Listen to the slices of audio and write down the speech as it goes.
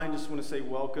just want to say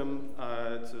welcome.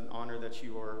 It's an honor that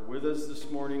you are with us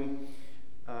this morning.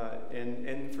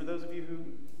 And for those of you who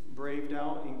braved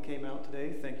out and came out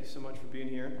today, thank you so much for being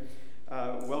here.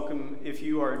 Welcome. If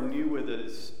you are new with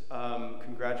us,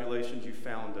 congratulations, you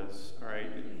found us. All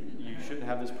right, you shouldn't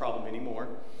have this problem anymore,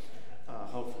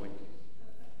 hopefully.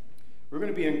 We're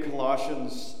going to be in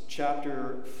Colossians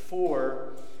chapter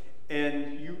 4,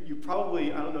 and you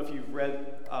probably, I don't know if you've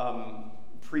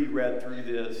pre-read through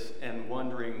this and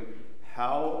wondering,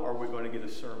 how are we going to get a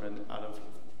sermon out of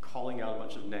calling out a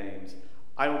bunch of names?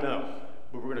 I don't know,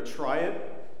 but we're going to try it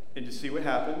and just see what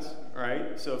happens, all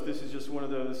right? So if this is just one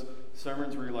of those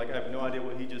sermons where you're like, I have no idea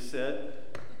what he just said,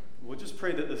 we'll just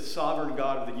pray that the sovereign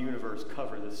God of the universe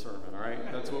cover this sermon, all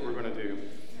right? That's what we're going to do.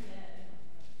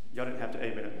 Y'all didn't have to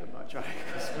amen it that much, all right?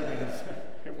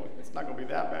 It's not going to be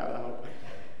that bad, I hope.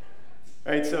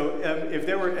 All right, so if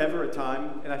there were ever a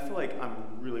time, and I feel like I'm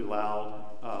really loud.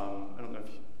 I don't know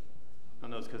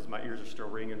if it's because my ears are still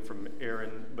ringing from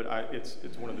Aaron, but it's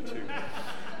one of the two.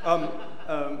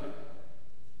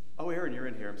 Oh, Aaron, you're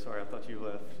in here. I'm sorry, I thought you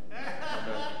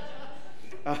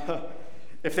left.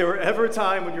 If there were ever a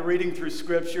time when you're reading through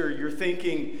Scripture, you're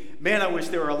thinking, man, I wish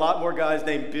there were a lot more guys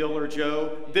named Bill or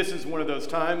Joe. This is one of those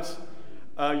times.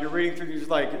 You're reading through, you're just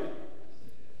like,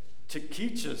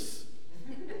 Takeachus.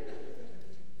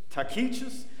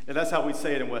 And that's how we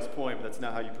say it in West Point, but that's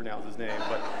not how you pronounce his name.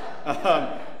 But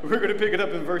we're going to pick it up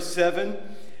in verse 7,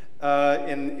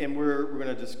 and we're going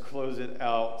to just close it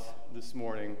out this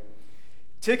morning.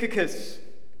 Tychicus,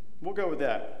 we'll go with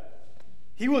that.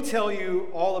 He will tell you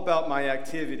all about my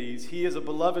activities. He is a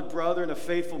beloved brother and a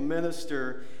faithful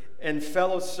minister and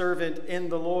fellow servant in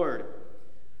the Lord.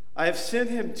 I have sent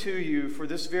him to you for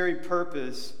this very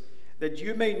purpose, that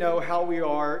you may know how we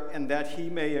are and that he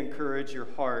may encourage your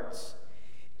hearts.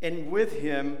 And with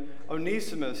him,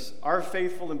 Onesimus, our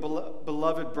faithful and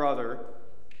beloved brother,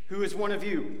 who is one of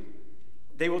you.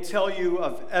 They will tell you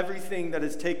of everything that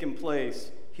has taken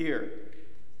place here.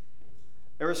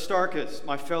 Aristarchus,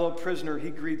 my fellow prisoner,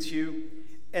 he greets you.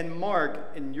 And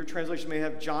Mark, in your translation may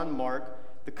have John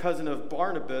Mark, the cousin of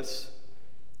Barnabas,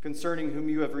 concerning whom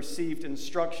you have received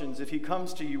instructions. If he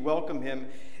comes to you, welcome him.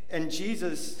 And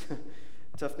Jesus,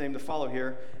 tough name to follow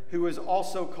here, who is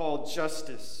also called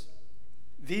Justus.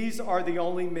 These are the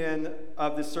only men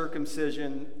of the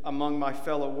circumcision among my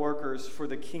fellow workers for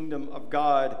the kingdom of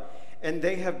God, and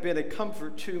they have been a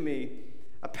comfort to me.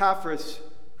 Epaphras,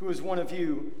 who is one of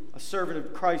you, a servant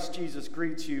of Christ Jesus,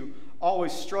 greets you,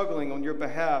 always struggling on your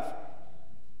behalf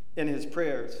in his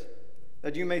prayers,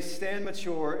 that you may stand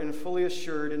mature and fully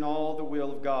assured in all the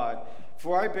will of God.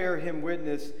 For I bear him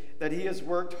witness that he has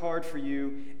worked hard for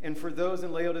you and for those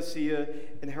in Laodicea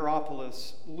and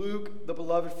Hierapolis. Luke, the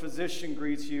beloved physician,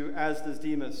 greets you, as does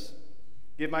Demas.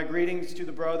 Give my greetings to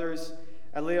the brothers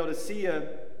at Laodicea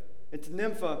and to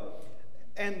Nympha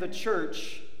and the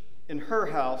church in her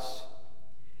house.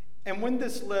 And when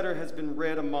this letter has been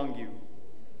read among you,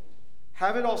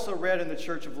 have it also read in the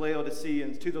church of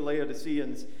Laodiceans, to the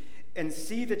Laodiceans, and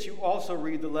see that you also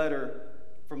read the letter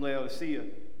from Laodicea.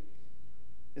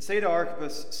 And say to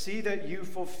Archippus, see that you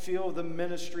fulfill the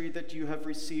ministry that you have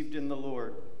received in the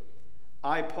Lord.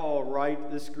 I, Paul,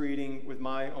 write this greeting with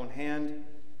my own hand.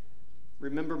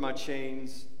 Remember my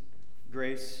chains.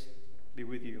 Grace be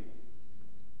with you.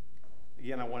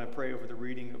 Again, I want to pray over the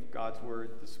reading of God's word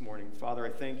this morning. Father, I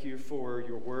thank you for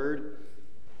your word.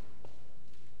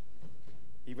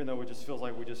 Even though it just feels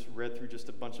like we just read through just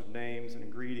a bunch of names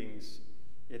and greetings,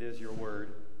 it is your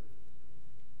word.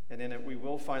 And in it we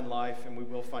will find life, and we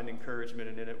will find encouragement,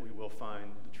 and in it we will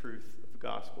find the truth of the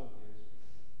gospel.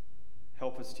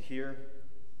 Help us to hear,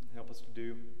 and help us to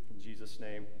do. In Jesus'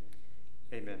 name,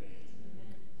 amen.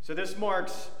 So this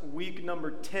marks week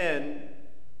number 10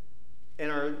 in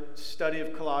our study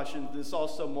of Colossians. This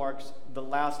also marks the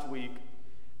last week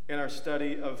in our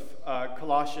study of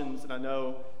Colossians, and I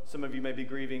know some of you may be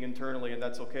grieving internally, and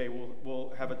that's okay.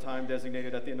 We'll have a time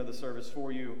designated at the end of the service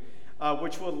for you,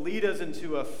 which will lead us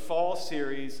into a fall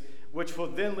series, which will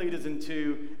then lead us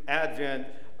into Advent,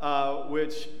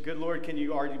 which, good Lord, can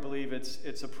you already believe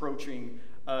it's approaching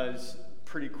us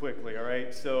pretty quickly, all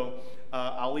right? So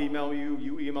I'll email you,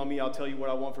 you email me, I'll tell you what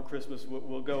I want for Christmas.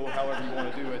 We'll go however you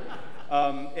want to do it.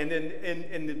 And then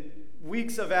in the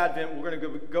weeks of Advent, we're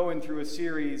going to go in through a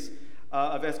series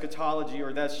of eschatology,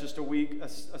 or that's just a week,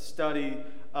 a study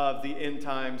of the end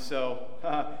times, so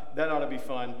that ought to be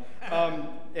fun.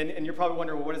 And you're probably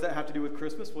wondering, well, what does that have to do with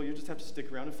Christmas? Well, you just have to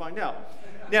stick around and find out.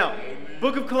 Now,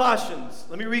 book of Colossians.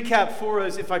 Let me recap for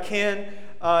us, if I can,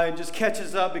 and just catch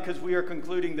us up because we are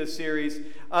concluding this series.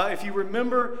 If you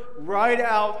remember, right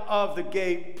out of the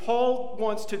gate, Paul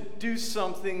wants to do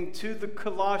something to the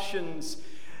Colossians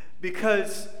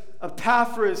because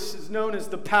Epaphras is known as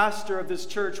the pastor of this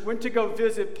church, went to go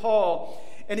visit Paul,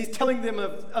 and he's telling them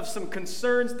of some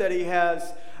concerns that he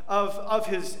has of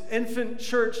his infant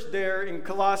church there in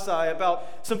Colossae, about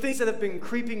some things that have been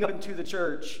creeping up into the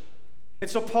church. And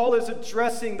so Paul is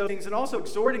addressing those things and also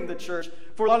exhorting the church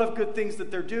for a lot of good things that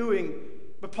they're doing.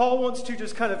 But Paul wants to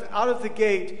just kind of out of the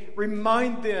gate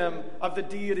remind them of the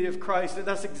deity of Christ. And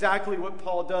that's exactly what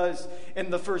Paul does in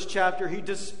the first chapter. He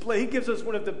gives us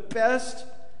one of the best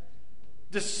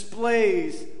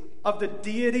displays of the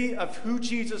deity of who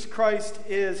Jesus Christ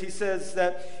is. He says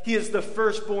that he is the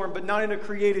firstborn, but not in a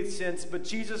created sense. But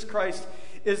Jesus Christ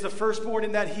is the firstborn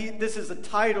in that this is a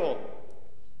title.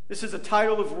 This is a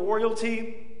title of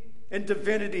royalty and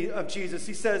divinity of Jesus.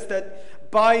 He says that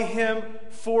by him,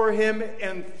 for him,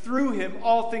 and through him,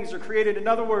 all things are created. In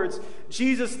other words,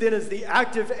 Jesus then is the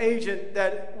active agent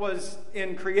that was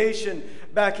in creation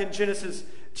back in Genesis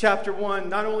chapter 1.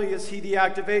 Not only is he the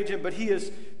active agent, but he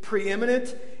is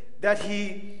preeminent, that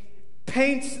he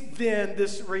paints then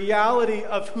this reality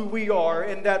of who we are,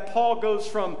 and that Paul goes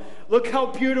from, look how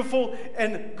beautiful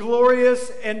and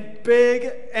glorious and big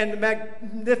and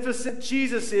magnificent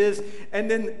Jesus is, and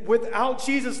then without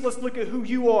Jesus, let's look at who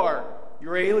you are.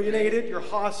 You're alienated, you're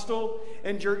hostile,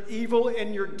 and you're evil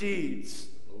in your deeds.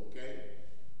 Okay.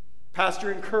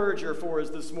 Pastor encourager for us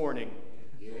this morning.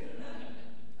 Yeah.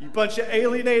 You bunch of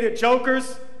alienated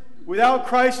jokers. Without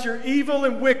Christ, you're evil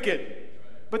and wicked.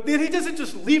 But then he doesn't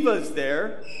just leave us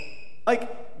there.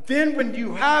 Then when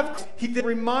you have, he then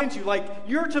reminds you,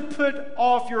 you're to put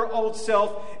off your old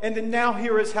self, and then now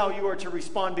here is how you are to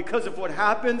respond because of what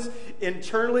happens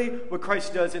internally, what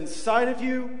Christ does inside of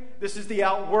you. This is the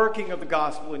outworking of the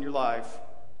gospel in your life.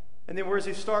 And then where does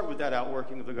he start with that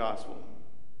outworking of the gospel?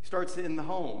 He starts in the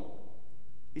home.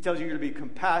 He tells you you're to be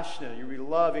compassionate, you're to be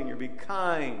loving, you're to be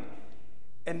kind.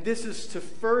 And this is to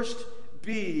first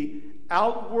be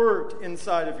outworked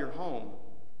inside of your home.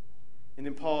 And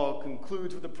then Paul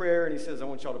concludes with a prayer, and he says, I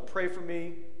want y'all to pray for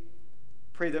me.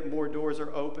 Pray that more doors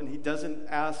are open. He doesn't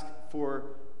ask for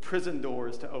prison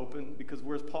doors to open, because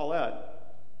where's Paul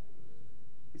at?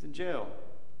 He's in jail.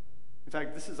 In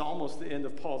fact, this is almost the end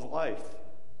of Paul's life.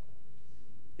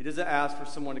 He doesn't ask for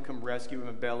someone to come rescue him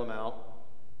and bail him out.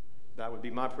 That would be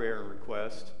my prayer and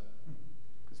request,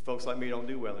 because folks like me don't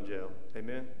do well in jail.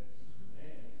 Amen?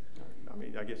 I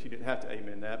mean, I guess you didn't have to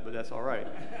amen that, but that's all right.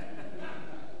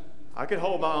 I could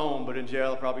hold my own, but in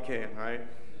jail I probably can't, right?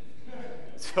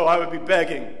 So I would be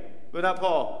begging, but not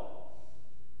Paul.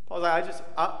 Paul's like,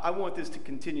 I want this to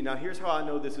continue. Now, here's how I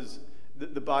know this is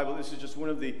the Bible. This is just one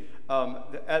of the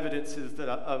evidences that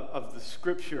of the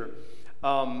Scripture,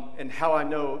 and how I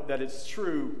know that it's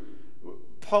true.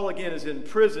 Paul, again, is in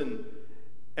prison,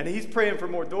 and he's praying for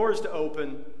more doors to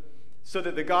open so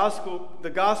that the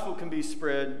gospel can be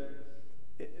spread.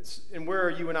 And where are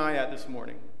you and I at this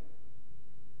morning?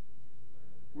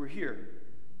 We're here.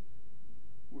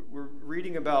 We're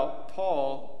reading about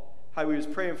Paul, how he was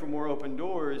praying for more open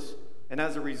doors, and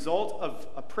as a result of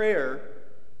a prayer,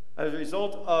 as a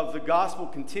result of the gospel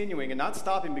continuing and not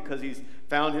stopping because he's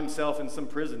found himself in some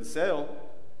prison cell,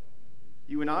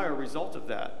 you and I are a result of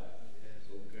that.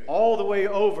 Okay. All the way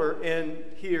over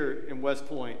here in West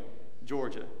Point,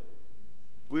 Georgia.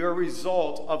 We are a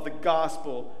result of the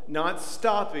gospel not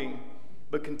stopping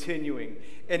but continuing.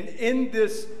 And in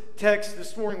this text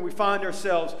this morning, we find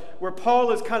ourselves where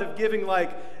Paul is kind of giving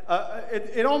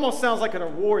it almost sounds like an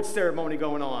award ceremony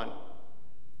going on.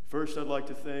 First, I'd like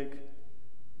to thank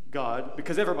God,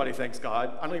 because everybody thanks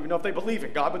God. I don't even know if they believe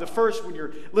in God, but the first, when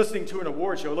you're listening to an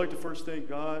award show, I'd like to first thank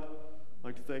God. I'd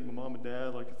like to thank my mom and dad.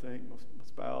 I'd like to thank my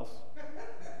spouse.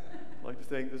 I'd like to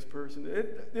thank this person.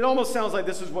 It almost sounds like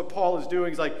this is what Paul is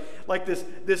doing. It's like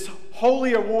this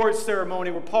holy awards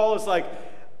ceremony where Paul is like,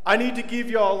 I need to give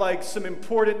y'all some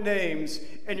important names,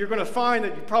 and you're going to find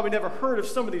that you probably never heard of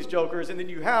some of these jokers, and then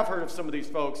you have heard of some of these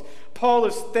folks. Paul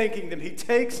is thanking them. He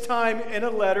takes time in a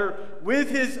letter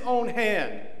with his own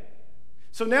hand.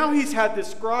 So now he's had this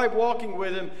scribe walking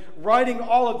with him, writing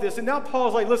all of this, and now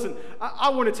Paul's like, listen, I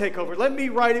want to take over. Let me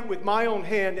write it with my own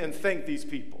hand and thank these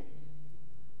people.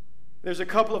 There's a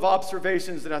couple of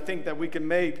observations that I think that we can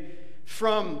make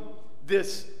from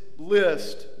this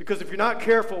list, because if you're not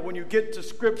careful, when you get to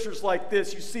scriptures like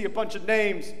this, you see a bunch of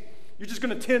names, You're just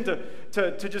going to tend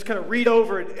to just kind of read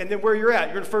over it, and then where you're at,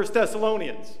 you're in 1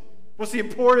 Thessalonians. What's the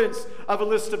importance of a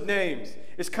list of names?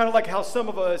 It's kind of like how some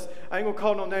of us, I ain't going to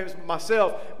call no names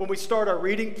myself, when we start our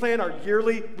reading plan, our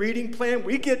yearly reading plan,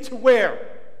 we get to where?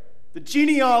 The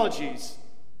genealogies.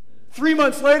 3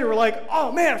 months later, we're like,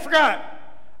 oh man, I forgot.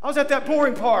 I was at that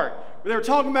boring part where they were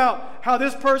talking about how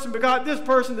this person begot this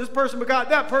person begot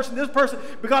that person, this person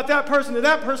begot that person, and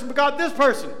that person begot this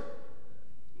person.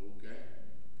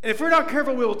 And if we're not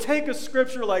careful, we will take a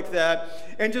scripture like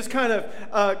that and just kind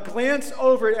of glance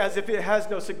over it as if it has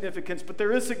no significance. But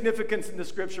there is significance in the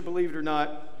scripture, believe it or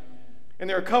not. And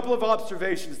there are a couple of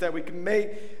observations that we can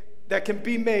make, that can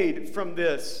be made from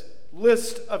this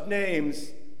list of names,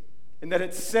 and that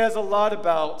it says a lot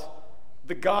about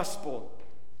the gospel.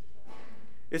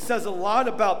 It says a lot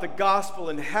about the gospel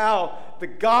and how the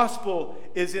gospel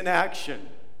is in action.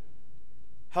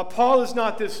 How Paul is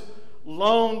not this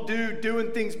lone dude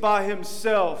doing things by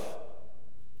himself,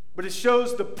 but it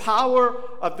shows the power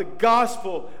of the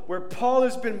gospel where Paul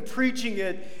has been preaching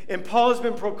it and Paul has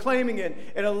been proclaiming it.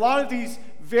 And a lot of these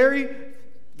very,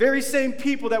 very same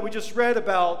people that we just read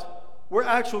about were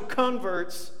actual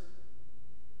converts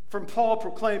from Paul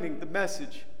proclaiming the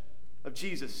message of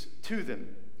Jesus to them.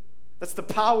 That's the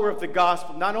power of the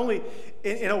gospel, not only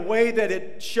in a way that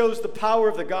it shows the power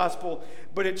of the gospel,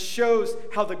 but it shows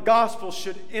how the gospel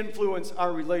should influence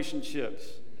our relationships.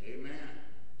 Amen.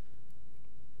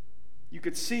 You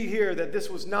could see here that this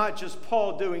was not just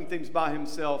Paul doing things by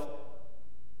himself,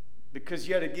 because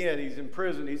yet again, he's in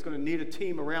prison. He's going to need a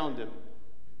team around him.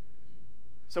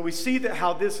 So we see that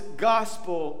how this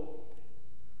gospel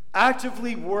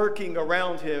actively working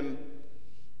around him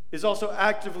is also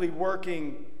actively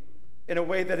working in a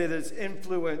way that it has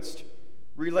influenced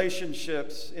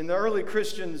relationships. In the early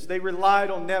Christians, they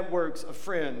relied on networks of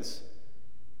friends.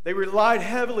 They relied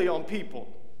heavily on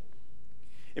people.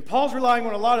 And Paul's relying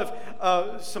on a lot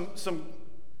of some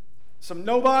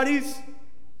nobodies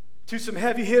to some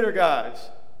heavy hitter guys.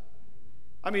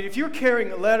 I mean, if you're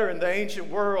carrying a letter in the ancient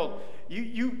world,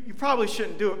 you probably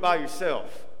shouldn't do it by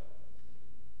yourself.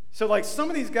 So like some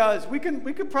of these guys, we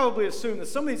could probably assume that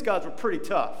some of these guys were pretty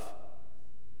tough.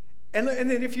 And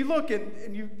then if you look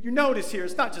and you notice here,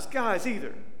 it's not just guys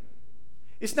either.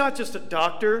 It's not just a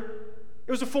doctor.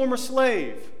 It was a former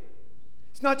slave.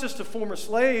 It's not just a former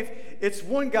slave. It's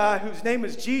one guy whose name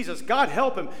is Jesus. God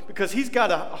help him, because he's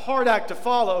got a hard act to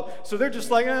follow. So they're just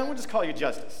like, we'll just call you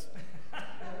Justus. I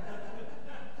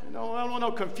don't want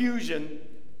no confusion.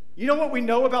 You know what we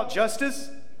know about Justus?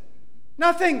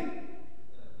 Nothing.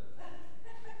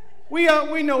 We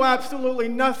know absolutely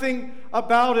nothing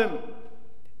about him.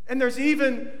 And there's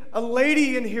even a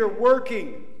lady in here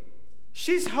working.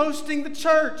 She's hosting the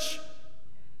church.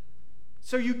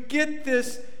 So you get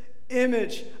this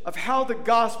image of how the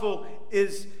gospel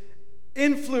is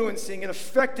influencing and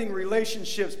affecting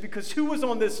relationships, because who was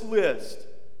on this list?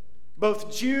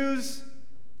 Both Jews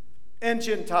and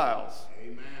Gentiles.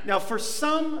 Amen. Now, for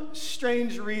some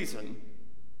strange reason,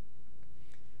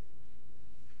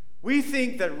 we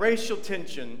think that racial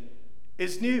tension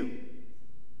is new.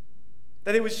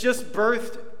 That it was just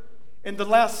birthed in the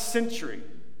last century.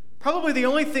 Probably the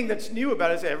only thing that's new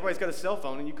about it is that everybody's got a cell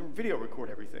phone and you can video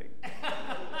record everything.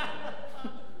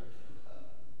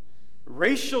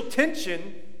 Racial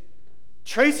tension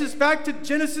traces back to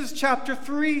Genesis chapter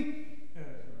 3.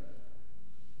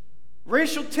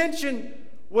 Racial tension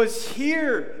was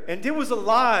here and it was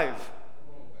alive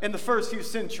in the first few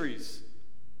centuries.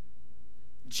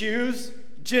 Jews,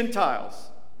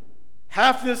 Gentiles.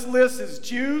 Half this list is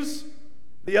Jews.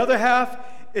 The other half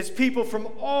is people from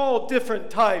all different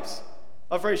types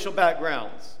of racial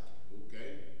backgrounds.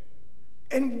 Okay.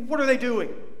 And what are they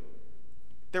doing?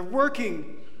 They're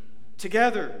working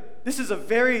together. This is a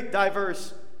very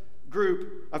diverse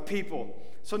group of people.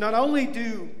 So not only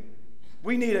do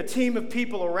we need a team of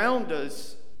people around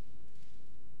us,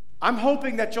 I'm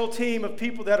hoping that your team of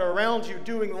people that are around you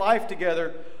doing life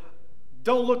together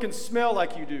don't look and smell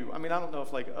like you do. I mean, I don't know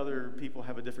if like other people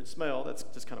have a different smell. That's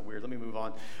just kind of weird. Let me move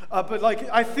on. But like,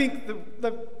 I think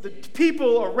the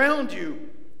people around you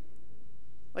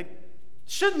like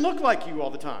shouldn't look like you all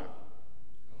the time.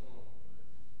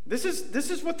 This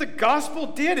is what the gospel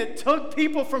did. It took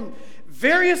people from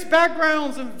various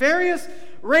backgrounds and various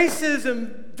races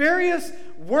and various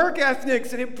work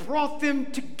ethnics, and it brought them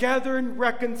together and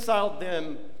reconciled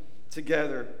them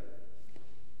together.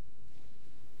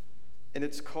 And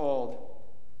it's called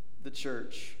the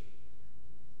church.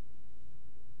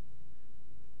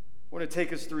 I want to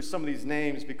take us through some of these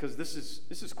names because this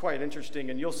is quite interesting,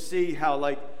 and you'll see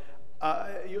how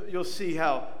you'll see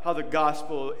how the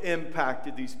gospel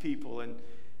impacted these people,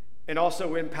 and and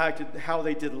also impacted how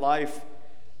they did life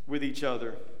with each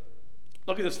other.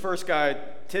 Look at this first guy,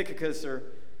 Tychicus, or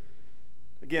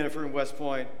again, if we're in West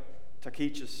Point,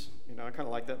 Tychicus. I kind of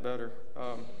like that better.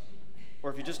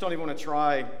 Or if you just don't even want to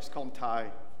try, just call him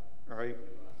Ty, all right?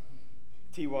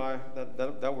 T-Y,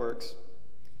 that works.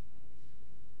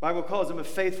 Bible calls him a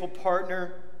faithful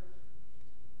partner.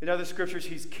 In other scriptures,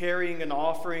 he's carrying an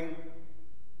offering.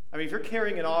 I mean, if you're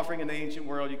carrying an offering in the ancient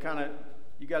world, you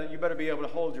better be able to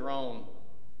hold your own.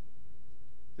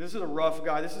 This is a rough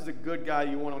guy. This is a good guy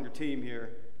you want on your team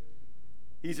here.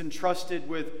 He's entrusted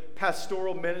with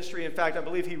pastoral ministry. In fact, I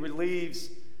believe he relieves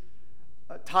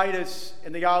Titus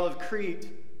in the Isle of Crete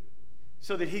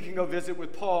so that he can go visit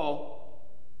with Paul.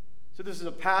 So this is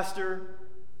a pastor.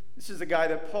 This is a guy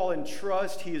that Paul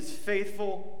entrusts. He is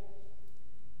faithful.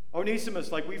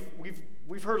 Onesimus, like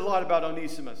we've heard a lot about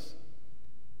Onesimus.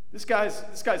 This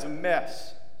guy's a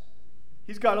mess.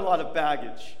 He's got a lot of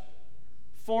baggage.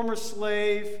 Former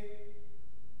slave.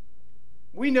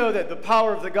 We know that the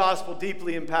power of the gospel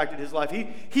deeply impacted his life.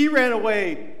 He ran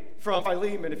away from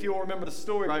Philemon, if you all remember the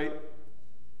story, right?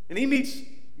 And he meets a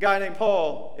guy named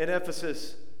Paul in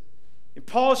Ephesus. And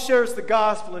Paul shares the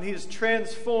gospel, and he is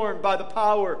transformed by the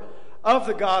power of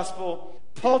the gospel.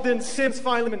 Paul then sends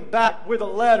Philemon back with a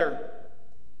letter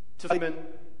to Philemon.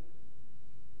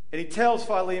 And he tells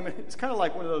Philemon, it's kind of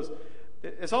like one of those,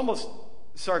 it's almost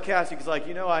sarcastic. It's like,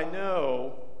 I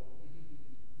know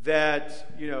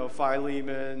that,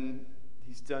 Philemon,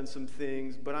 he's done some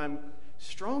things, but I'm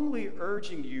strongly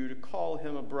urging you to call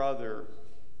him a brother.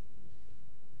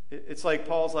 It's like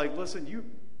Paul's like, listen,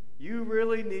 you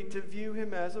really need to view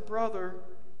him as a brother.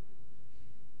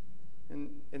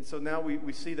 And so now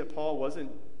we see that Paul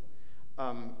wasn't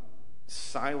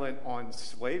silent on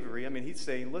slavery. I mean, he's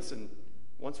saying, listen,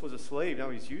 once was a slave, now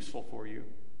he's useful for you.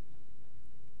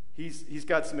 He's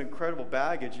got some incredible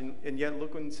baggage, and yet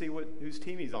look and see whose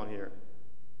team he's on here.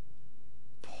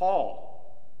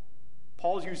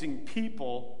 Paul's using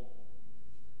people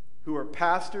who are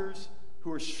pastors,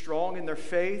 who are strong in their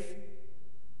faith,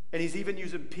 and he's even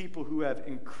using people who have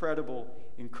incredible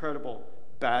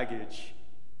baggage,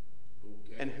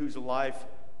 and whose life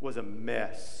was a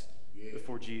mess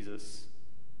before Jesus.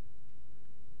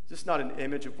 Is this not an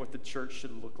image of what the church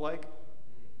should look like?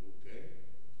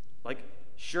 Like,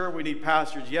 sure, we need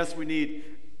pastors. Yes, we need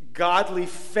godly,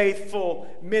 faithful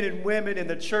men and women in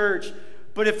the church.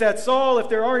 But if that's all, if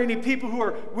there aren't any people who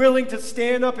are willing to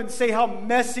stand up and say how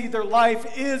messy their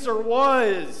life is or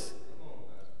was,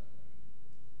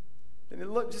 then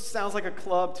it just sounds like a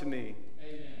club to me.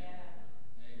 Amen.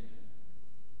 Amen.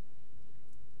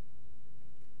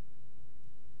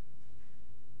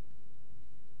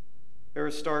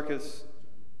 Aristarchus,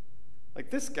 like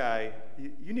this guy,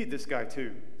 you need this guy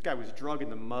too. This guy was drug in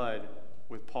the mud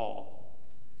with Paul.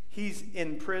 He's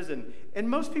in prison. And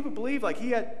most people believe like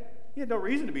he had no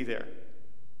reason to be there.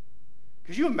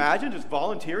 Could you imagine just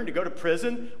volunteering to go to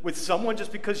prison with someone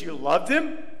just because you loved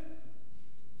him?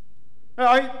 All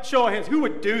right, show of hands. Who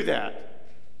would do that?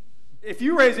 If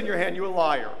you raise in your hand, you're a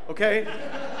liar, okay?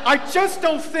 I just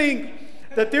don't think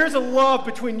that there's a love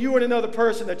between you and another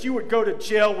person that you would go to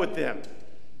jail with them.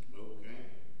 Okay.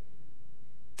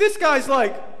 This guy's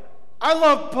like, I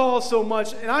love Paul so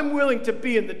much, and I'm willing to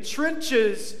be in the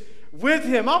trenches with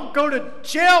him. I'll go to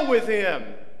jail with him.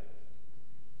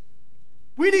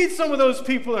 We need some of those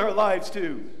people in our lives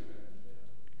too.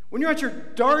 When you're at your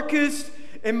darkest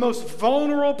and most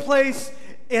vulnerable place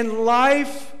in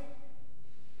life,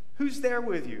 who's there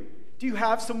with you? Do you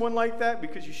have someone like that?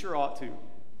 Because you sure ought to.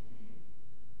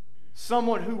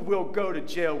 Someone who will go to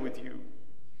jail with you.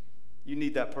 You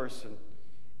need that person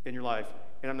in your life.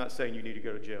 And I'm not saying you need to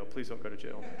go to jail. Please don't go to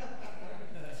jail.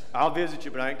 I'll visit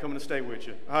you, but I ain't coming to stay with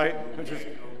you. All right? Just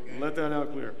let that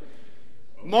out clear.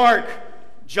 Mark.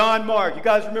 John Mark. You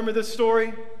guys remember this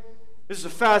story? This is a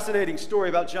fascinating story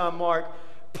about John Mark.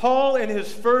 Paul, in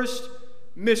his first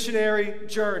missionary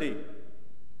journey,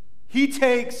 he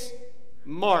takes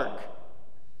Mark.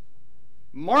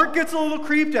 Mark gets a little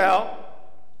creeped out.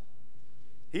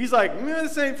 He's like,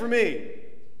 this ain't for me.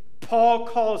 Paul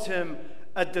calls him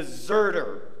a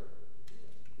deserter.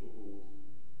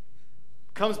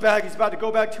 Comes back. He's about to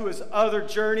go back to his other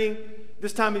journey.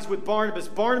 This time he's with Barnabas.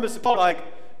 Barnabas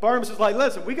is like,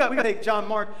 listen, we got to take John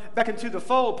Mark back into the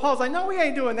fold. Paul's like, no, we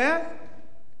ain't doing that.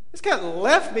 This guy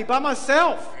left me by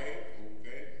myself.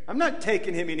 Okay. I'm not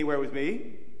taking him anywhere with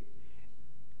me.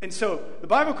 And so the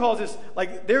Bible calls this,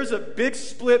 like, there's a big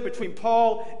split between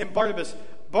Paul and Barnabas.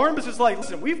 Barnabas is like,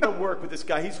 listen, we've got to work with this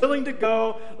guy. He's willing to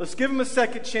go. Let's give him a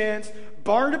second chance.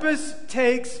 Barnabas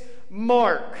takes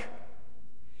Mark.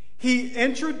 he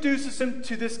introduces him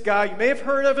to this guy. You may have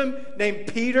heard of him,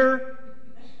 named Peter.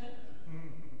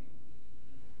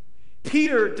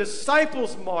 Peter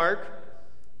disciples Mark.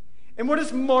 And what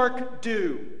does Mark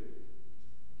do?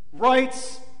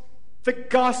 Writes the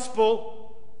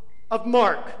Gospel of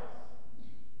Mark.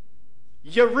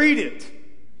 You read it.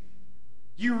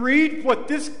 You read what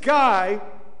this guy,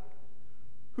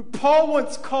 who Paul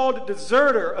once called a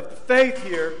deserter of the faith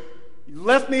here, he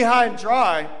left me high and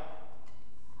dry.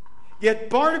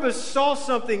 Yet Barnabas saw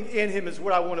something in him, is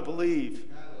what I want to believe.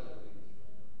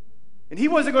 And he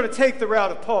wasn't going to take the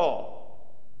route of Paul.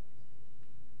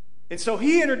 And so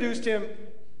he introduced him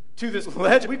to this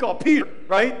legend we call Peter,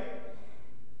 right?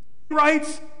 He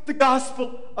writes the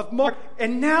Gospel of Mark.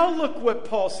 And now look what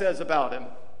Paul says about him. It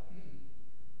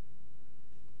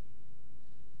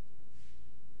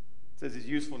says he's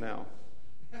useful now.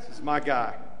 This is my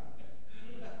guy.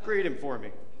 Greet him for me.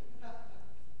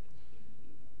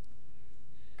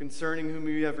 Concerning whom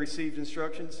you have received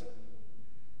instructions,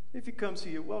 if he comes to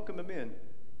you, welcome him in.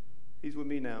 He's with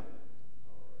me now.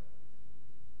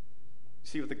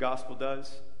 See what the gospel does?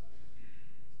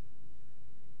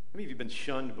 How many of you have been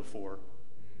shunned before?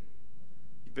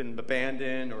 You've been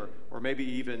abandoned, or maybe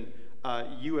even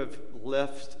you have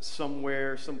left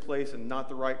somewhere, someplace, in not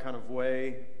the right kind of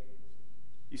way.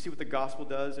 You see what the gospel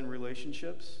does in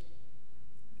relationships?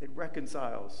 It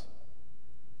reconciles.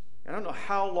 I don't know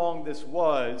how long this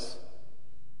was,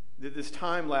 this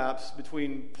time lapse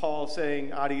between Paul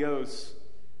saying adios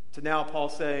to now Paul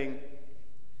saying,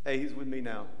 hey, he's with me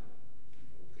now.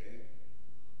 Okay.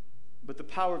 But the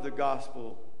power of the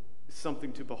gospel is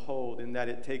something to behold in that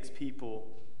it takes people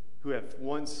who have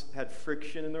once had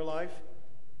friction in their life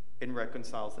and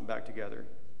reconciles them back together.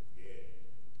 Yeah.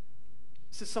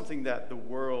 This is something that the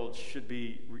world should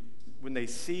be, when they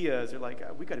see us, they're like,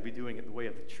 we got to be doing it the way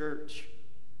of the church.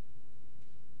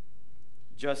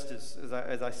 Just as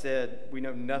I said, we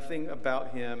know nothing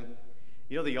about him.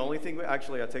 You know, the only thing,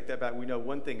 actually, I take that back. We know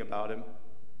one thing about him.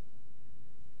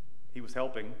 He was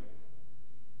helping.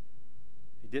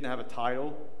 He didn't have a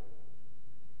title.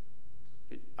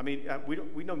 I mean,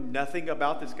 we know nothing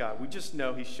about this guy. We just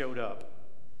know he showed up.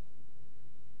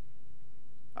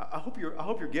 I hope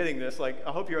you're getting this. Like,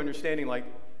 I hope you're understanding. Like,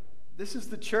 this is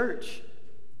the church.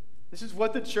 This is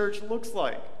what the church looks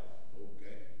like.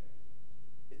 Okay.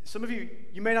 Some of you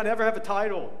may not ever have a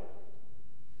title.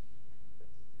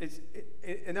 This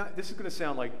is going to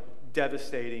sound like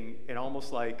devastating and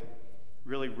almost like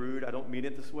really rude. I don't mean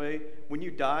it this way. When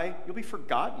you die, you'll be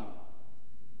forgotten.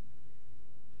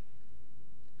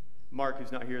 Mark,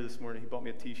 who's not here this morning, he bought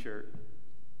me a t-shirt.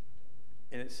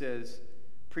 And it says,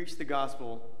 preach the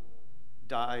gospel,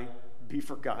 die, be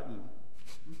forgotten.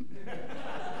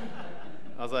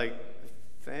 I was like,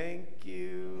 thank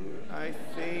you, I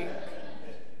think.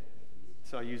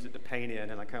 So I used it to paint in,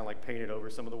 and I kind of like painted over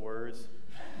some of the words.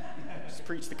 Just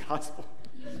preach the gospel.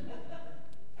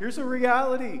 Here's a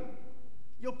reality.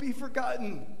 You'll be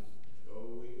forgotten.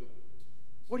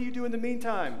 What do you do in the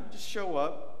meantime? Just show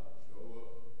up.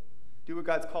 Do what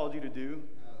God's called you to do.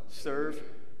 Serve.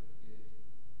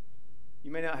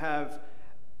 You may not have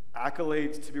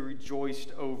accolades to be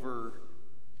rejoiced over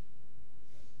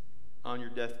on your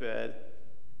deathbed.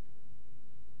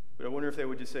 But I wonder if they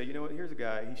would just say, you know what, here's a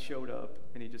guy. He showed up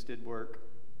and he just did work.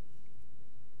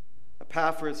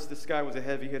 Epaphras, this guy was a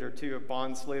heavy hitter too, a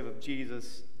bondslave of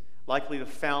Jesus, likely the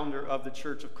founder of the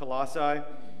church of Colossae.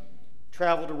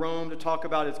 Traveled to Rome to talk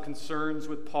about his concerns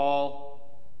with Paul.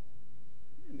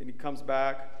 And then he comes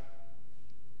back.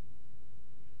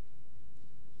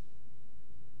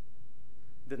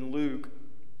 Then Luke,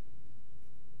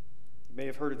 you may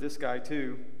have heard of this guy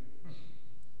too.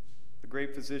 The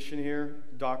great physician here,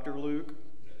 Dr. Luke,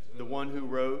 the one who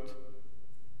wrote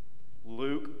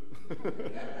Luke,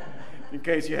 in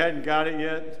case you hadn't got it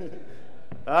yet.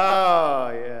 Oh,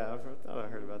 yeah, I thought I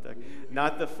heard about that.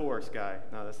 Not the Force guy.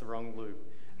 No, that's the wrong Luke.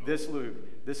 This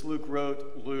Luke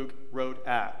wrote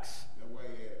Acts.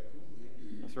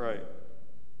 That's right.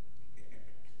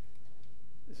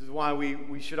 This is why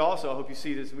we should also, I hope you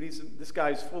see this, this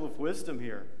guy's full of wisdom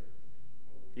here.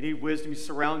 You need wisdom. You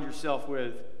surround yourself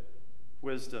with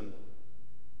wisdom.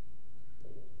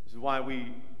 This is why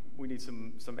we need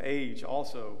some age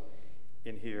also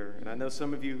in here. And I know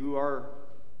some of you who are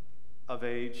of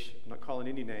age, I'm not calling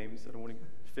any names, I don't want to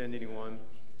offend anyone.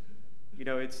 You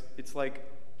know, it's like,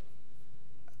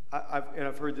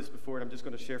 I've heard this before, and I'm just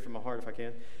going to share from my heart if I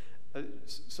can.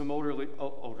 Some elderly,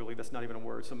 that's not even a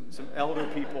word, some elder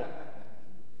people,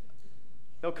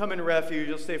 they'll come in refuge,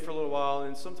 they'll stay for a little while,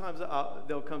 and sometimes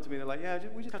they'll come to me and they're like, yeah,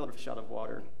 we just kind of love a shot of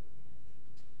water.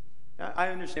 I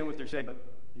understand what they're saying, but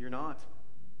you're not.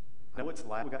 I know it's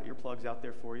loud. We got earplugs out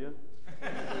there for you.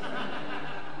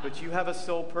 But you have a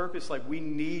sole purpose. Like, we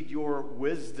need your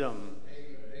wisdom.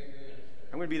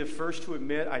 I'm going to be the first to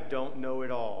admit I don't know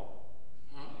it all.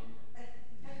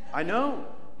 I know.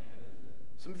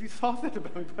 Some of you thought that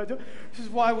about me, but I don't. This is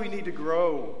why we need to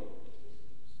grow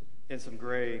in some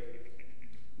gray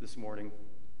this morning.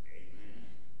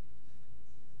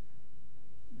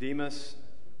 Demas.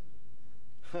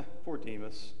 Poor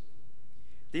Demas.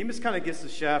 Demas kind of gets the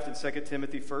shaft in 2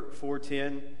 Timothy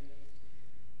 4:10.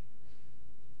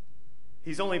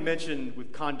 He's only mentioned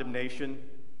with condemnation.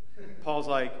 Paul's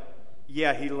like,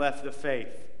 yeah, he left the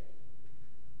faith.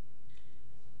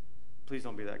 Please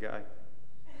don't be that guy.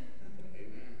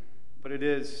 But it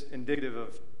is indicative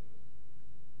of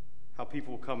how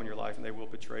people will come in your life and they will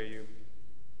betray you.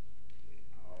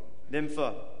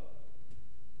 Nympha.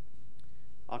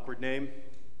 Awkward name.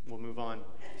 We'll move on.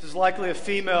 This is likely a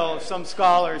female. Some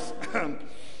scholars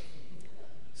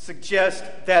suggest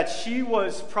that she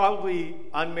was probably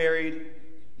unmarried,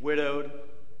 widowed.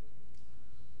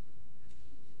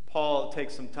 Paul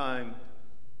takes some time,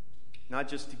 not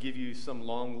just to give you some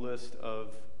long list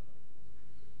of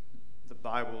the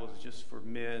Bible is just for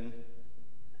men,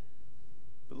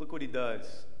 but look what he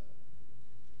does.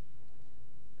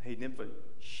 Hey, Nympha,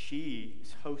 she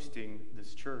is hosting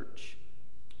this church.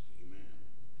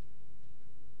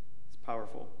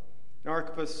 Powerful. And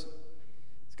Archippus,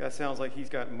 this guy sounds like he's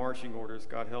got marching orders.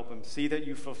 God help him. See that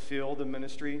you fulfill the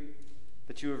ministry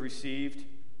that you have received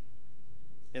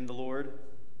in the Lord.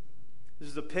 This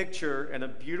is a picture, and a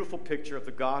beautiful picture of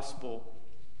the gospel.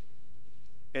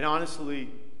 And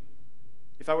honestly,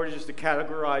 if I were just to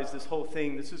categorize this whole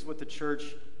thing, this is what the church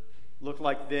looked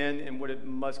like then and what it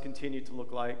must continue to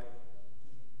look like.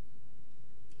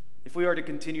 If we are to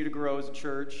continue to grow as a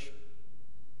church,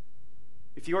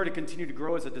 if you are to continue to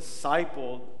grow as a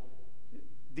disciple,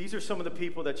 these are some of the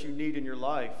people that you need in your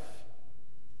life.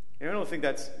 And I don't think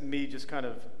that's me just kind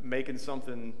of making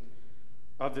something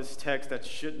of this text that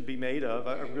shouldn't be made of.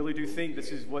 I really do think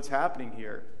this is what's happening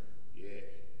here.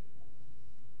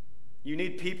 You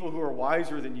need people who are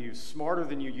wiser than you, smarter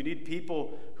than you. You need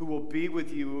people who will be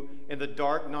with you in the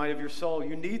dark night of your soul.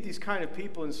 You need these kind of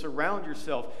people and surround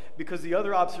yourself, because the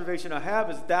other observation I have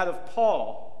is that of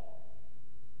Paul.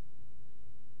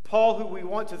 Paul, who we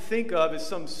want to think of as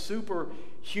some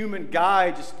superhuman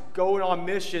guy just going on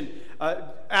mission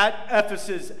at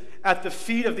Ephesus, at the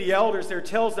feet of the elders there,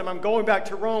 tells them, I'm going back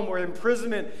to Rome where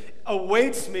imprisonment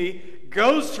awaits me,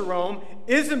 goes to Rome,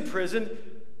 is in prison,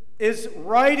 is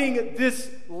writing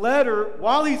this letter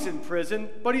while he's in prison,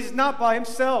 but he's not by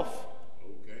himself.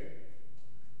 Okay.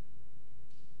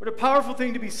 What a powerful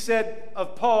thing to be said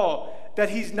of Paul, that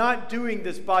he's not doing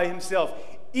this by himself.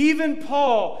 Even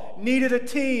Paul needed a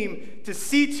team to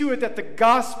see to it that the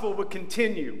gospel would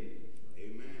continue.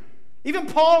 Amen. Even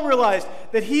Paul realized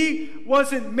that he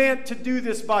wasn't meant to do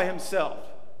this by himself.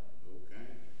 Okay.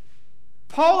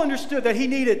 Paul understood that he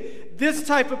needed this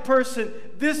type of person,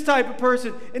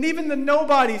 and even the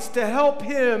nobodies to help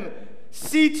him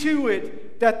see to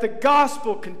it that the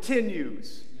gospel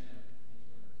continues.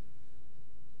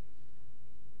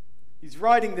 He's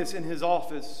writing this in his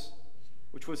office,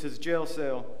 which was his jail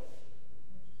cell.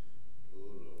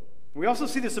 We also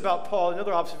see this about Paul,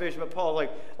 another observation about Paul,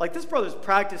 like this brother's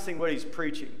practicing what he's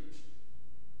preaching.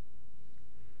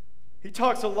 He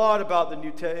talks a lot about the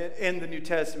New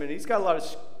Testament. He's got a lot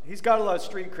of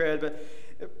street cred,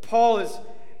 but Paul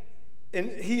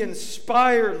he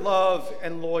inspired love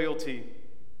and loyalty.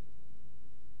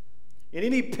 And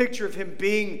any picture of him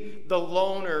being the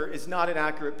loner is not an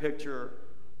accurate picture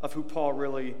of who Paul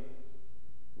really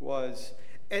was.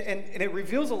 And it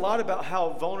reveals a lot about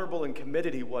how vulnerable and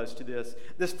committed he was to this.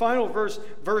 This final verse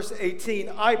 18,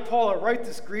 I, Paul, I write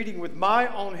this greeting with my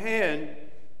own hand.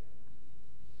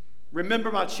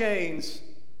 Remember my chains.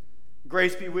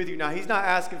 Grace be with you. Now, he's not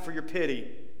asking for your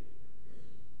pity.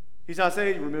 He's not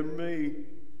saying, remember me.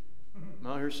 I'm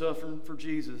out here suffering for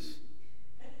Jesus.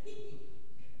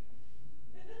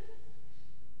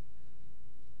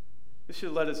 This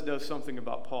should let us know something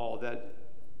about Paul, that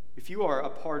if you are a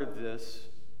part of this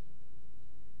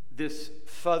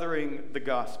furthering the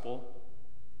gospel,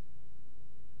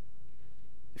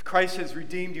 if Christ has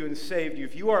redeemed you and saved you,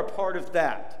 if you are a part of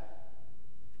that,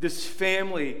 this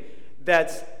family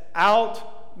that's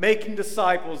out making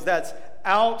disciples, that's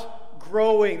out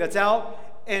growing, that's out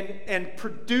and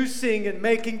producing and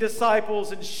making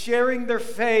disciples and sharing their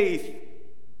faith,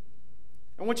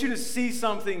 I want you to see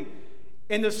something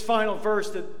in this final verse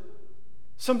that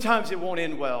sometimes it won't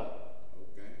end well.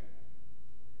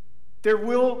 There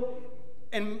will,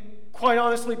 and quite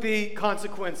honestly, be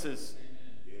consequences.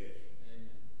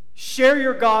 Share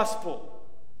your gospel.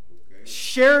 Okay.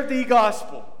 Share the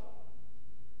gospel.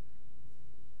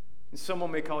 And someone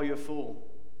may call you a fool.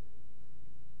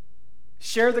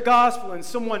 Share the gospel and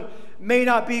someone may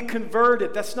not be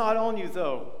converted. That's not on you,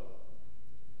 though.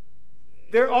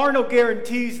 There are no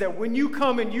guarantees that when you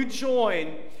come and you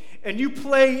join and you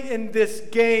play in this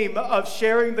game of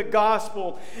sharing the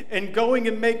gospel and going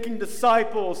and making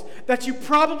disciples, that you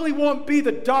probably won't be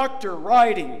the doctor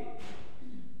writing.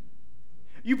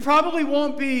 You probably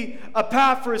won't be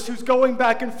Epaphras who's going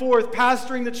back and forth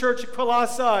pastoring the church at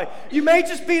Colossae. You may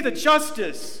just be the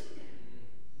justice.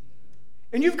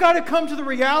 And you've got to come to the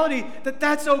reality that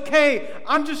that's okay.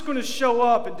 I'm just going to show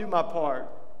up and do my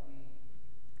part.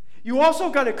 You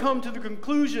also got to come to the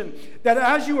conclusion that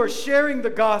as you are sharing the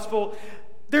gospel,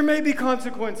 there may be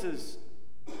consequences.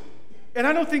 And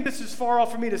I don't think this is far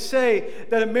off for me to say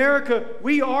that America,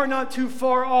 we are not too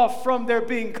far off from there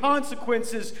being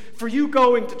consequences for you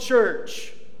going to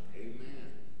church. Amen.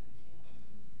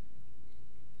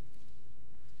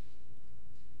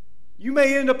 You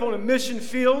may end up on a mission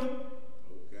field,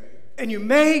 Okay. and you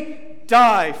may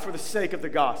die for the sake of the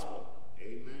gospel.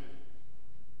 Amen.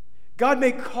 God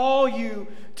may call you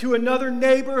to another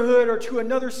neighborhood or to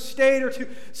another state or to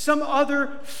some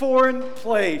other foreign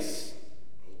place.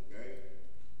 Okay.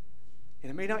 And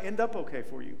it may not end up okay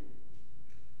for you.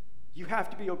 You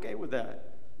have to be okay with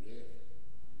that. Yeah.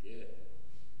 Yeah.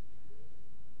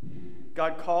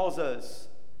 God calls us.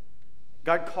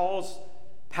 God calls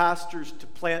pastors to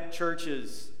plant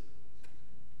churches.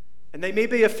 And they may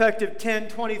be effective 10,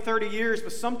 20, 30 years,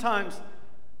 but sometimes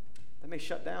they may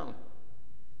shut down.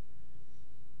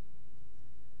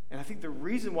 And I think the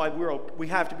reason why we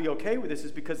have to be okay with this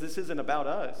is because this isn't about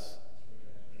us.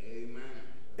 Amen.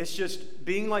 It's just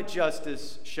being like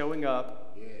Justice, showing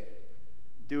up, Yeah.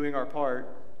 doing our part,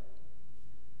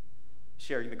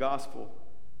 sharing the gospel.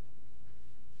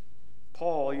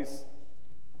 Paul, he's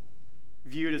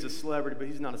viewed as a celebrity, but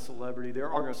he's not a celebrity.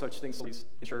 There are no such things in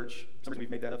church. Sometimes we've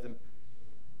made that of him.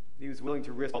 He was willing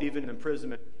to risk even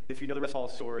imprisonment. If you know the rest of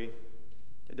Paul's story,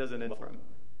 it doesn't end well for him.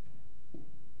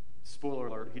 Spoiler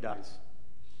alert, he dies.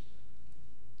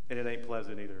 And it ain't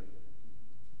pleasant either.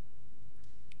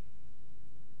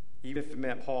 Even if it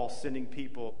meant Paul sending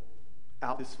people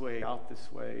out this way.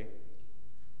 I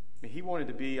mean, he wanted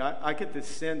to be. I get this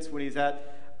sense when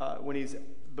he's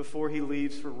before he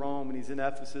leaves for Rome and he's in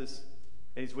Ephesus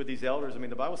and he's with these elders. I mean,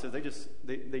 the Bible says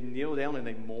they kneel down and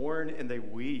they mourn and they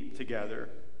weep together.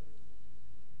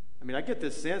 I mean, I get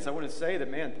this sense. I want to say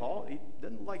that, man, Paul, he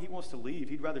doesn't look like he wants to leave.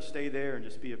 He'd rather stay there and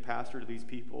just be a pastor to these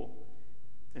people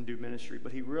and do ministry.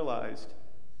 But he realized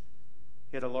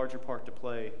he had a larger part to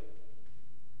play,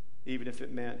 even if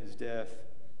it meant his death.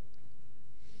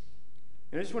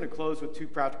 And I just want to close with two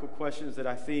practical questions that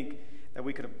I think that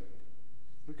we could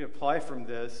apply from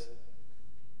this.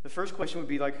 The first question would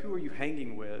be, like, who are you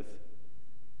hanging with?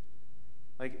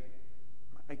 Like,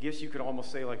 I guess you could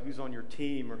almost say, like, who's on your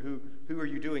team or who are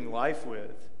you doing life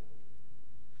with?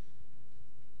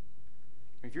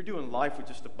 If you're doing life with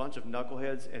just a bunch of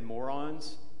knuckleheads and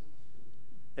morons,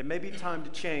 it may be time to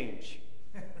change.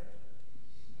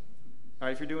 All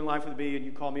right, if you're doing life with me and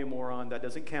you call me a moron, that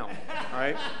doesn't count. All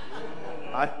right?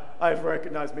 I've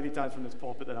recognized many times from this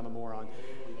pulpit that I'm a moron.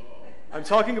 I'm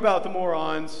talking about the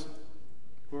morons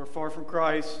who are far from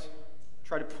Christ,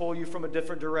 try to pull you from a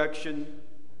different direction.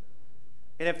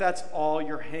 And if that's all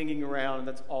you're hanging around and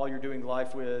that's all you're doing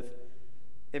life with,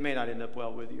 it may not end up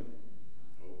well with you.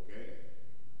 Okay.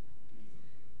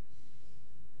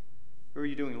 Who are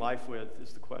you doing life with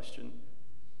is the question.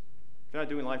 If you're not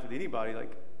doing life with anybody,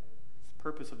 like, it's the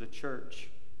purpose of the church.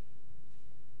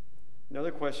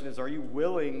 Another question is, are you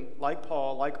willing, like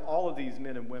Paul, like all of these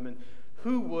men and women,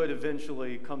 who would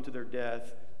eventually come to their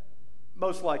death,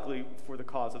 most likely for the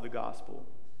cause of the gospel?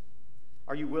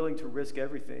 Are you willing to risk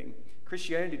everything?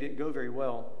 Christianity didn't go very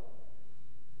well.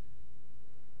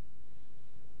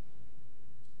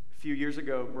 A few years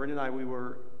ago, Marin and I, we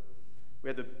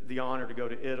had the honor to go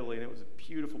to Italy, and it was a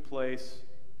beautiful place.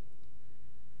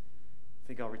 I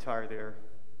think I'll retire there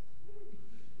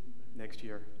next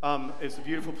year. It's a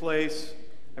beautiful place.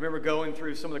 I remember going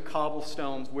through some of the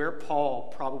cobblestones where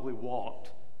Paul probably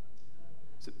walked.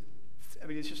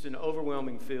 It's just an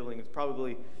overwhelming feeling. It's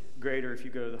probably greater if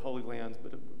you go to the Holy Lands,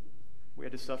 but we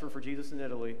had to suffer for Jesus in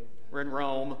Italy. We're in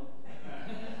Rome.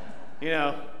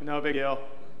 No big deal.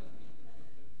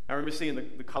 I remember seeing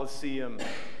the Colosseum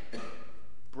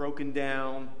broken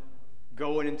down,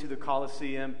 going into the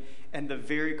Colosseum, and the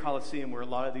very Colosseum where a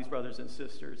lot of these brothers and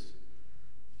sisters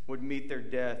would meet their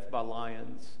death by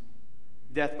lions,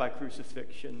 death by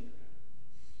crucifixion.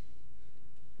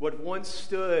 What once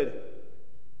stood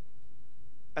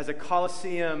as a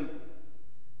coliseum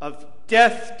of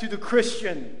death to the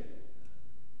Christian.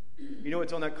 You know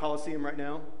what's on that coliseum right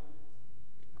now?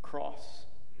 A cross.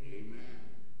 Amen.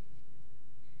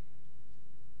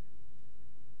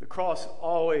 The cross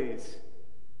always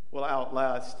will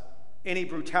outlast any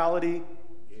brutality.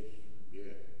 Yes. Yes.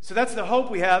 So that's the hope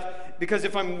we have, because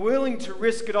if I'm willing to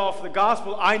risk it all for the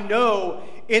gospel, I know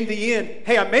in the end,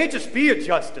 hey, I may just be a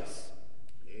justice.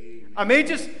 Amen. I may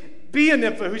just be an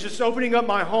Nympha who's just opening up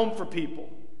my home for people.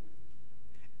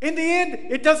 In the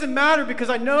end, it doesn't matter, because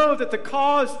I know that the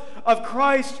cause of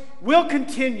Christ will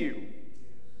continue.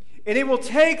 And it will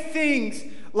take things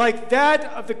like that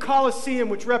of the Colosseum,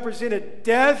 which represented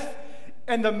death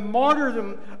and the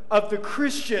martyrdom of the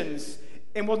Christians,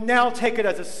 and will now take it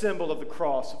as a symbol of the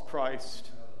cross of Christ.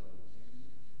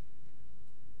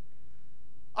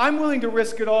 I'm willing to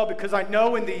risk it all because I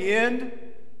know in the end,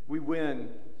 we win.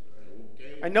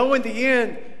 Okay. I know in the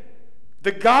end,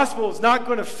 the gospel is not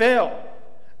going to fail.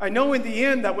 I know in the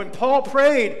end that when Paul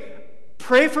prayed,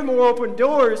 pray for more open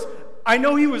doors, I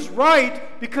know he was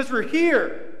right because we're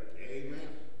here. Amen.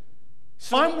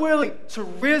 So I'm willing to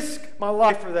risk my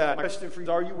life for that. My question for you is,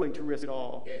 are you willing to risk it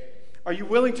all? Yes. Are you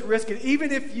willing to risk it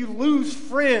even if you lose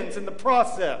friends in the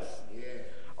process? Yes.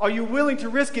 Are you willing to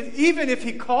risk it even if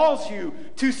he calls you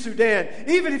to Sudan?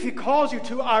 Even if he calls you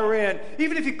to Iran?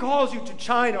 Even if he calls you to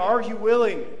China? Are you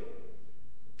willing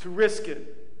to risk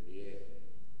it? Yes.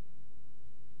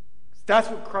 That's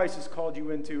what Christ has called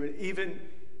you into. And even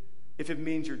if it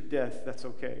means your death, that's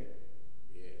okay.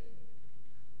 Yes.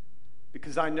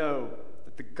 Because I know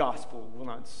that the gospel will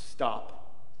not stop.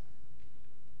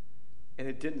 And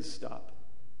it didn't stop.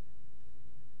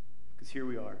 Because here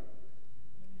we are.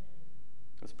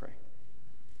 Let's pray.